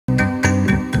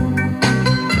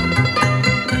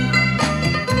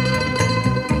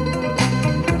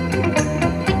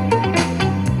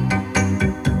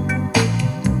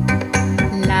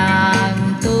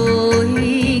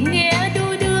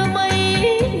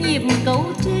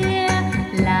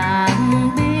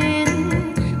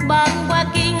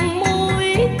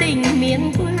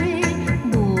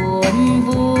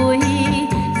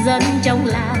trong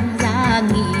làng ra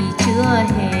nghỉ trưa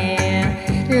hè,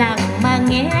 lặng mà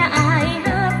nghe ai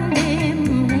hát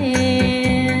đêm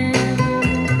hè.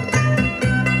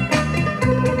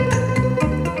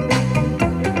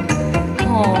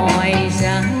 Hỏi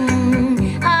rằng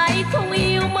ai không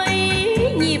yêu mấy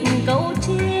nhịp câu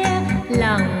tre,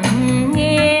 lặng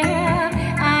nghe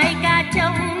ai ca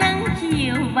trong nắng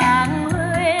chiều vàng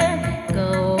huê.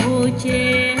 Câu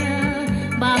tre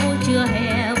bao trưa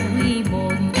hè vui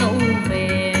bồn câu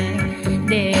về,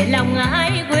 để lòng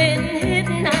ai quên hết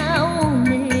não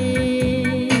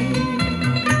nề.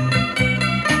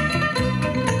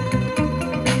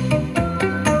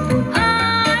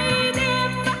 Ai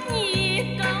đem bắt nhịp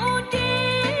câu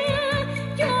tre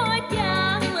cho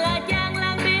chàng là chàng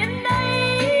làng bên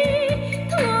đây,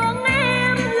 thương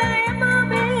em là em ở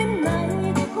bên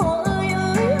này. Hồ ơi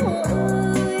ơi hồ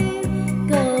ơi,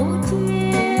 câu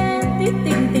tre tiếp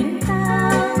tình tình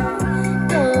ta,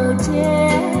 câu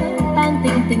tre tan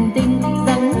tình tình tình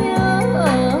rằng nhớ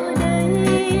ở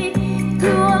đây.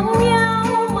 Thương nhau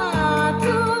mà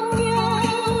thương nhau,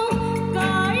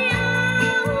 cởi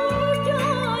áo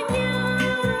cho nhau,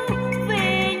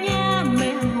 về nhà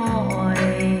mẹ hỏi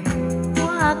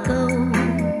qua cầu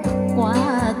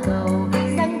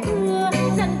rằng thưa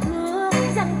rằng thưa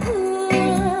rằng thưa,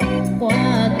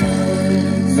 qua cầu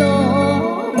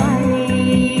gió bay.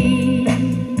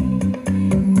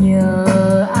 Nhờ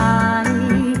ai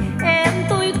em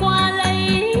tôi qua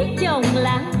lấy chồng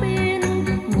làng bên,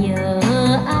 nhờ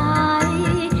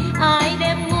ai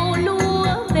đem ngô lúa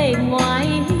về ngoài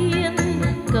hiên.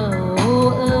 Cậu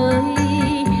ơi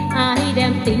ai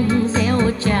đem tình gieo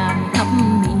tràn khắp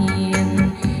miền,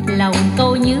 lòng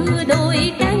câu như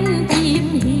đôi cánh chim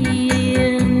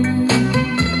hiền.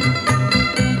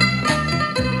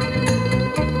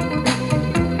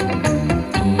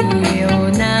 Chiều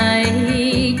này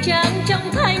trăng trong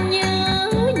thanh nhớ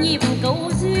nhịp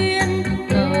câu duyên.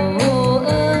 Cậu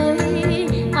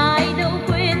ơi ai đâu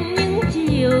quên những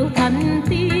chiều thần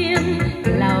tiên,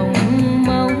 lòng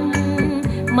mong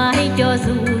mãi cho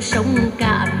dù sông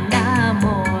cạn đã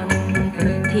mòn,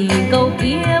 thì câu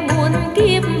kia muôn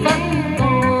kiếp vẫn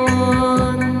còn.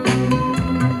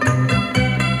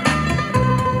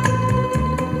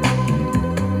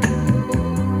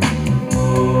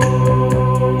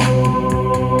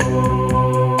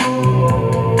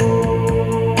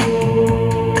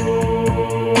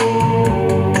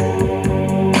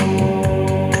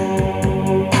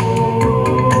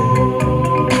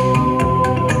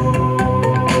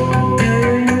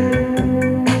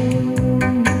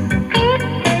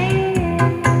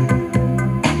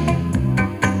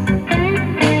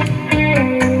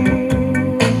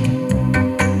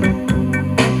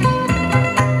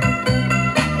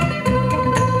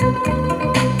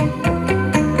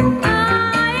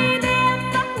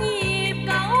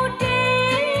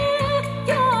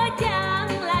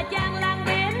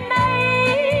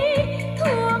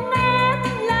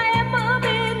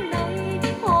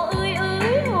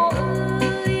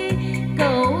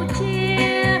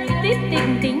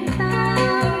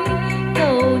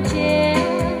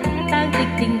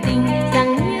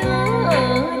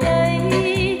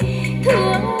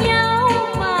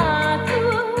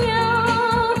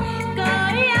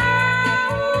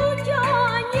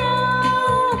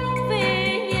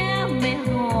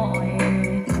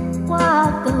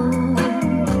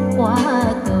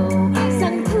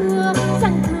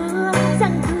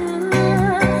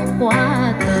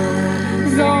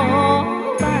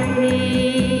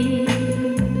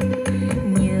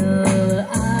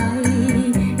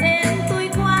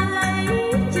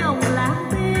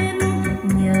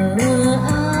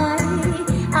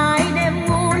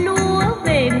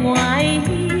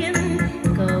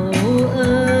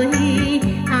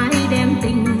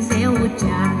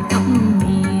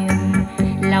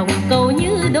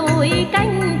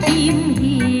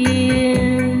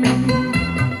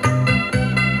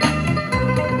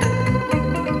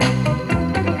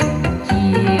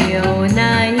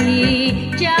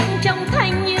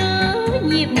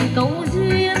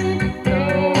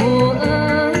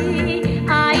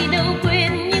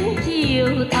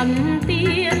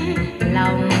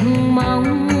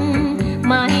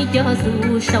 Cho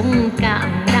dù sông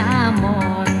cạn đã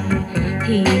mòn,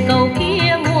 thì câu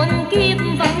kia muôn kiếp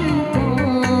vẫn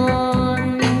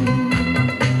còn,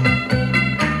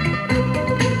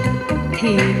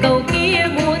 thì câu kia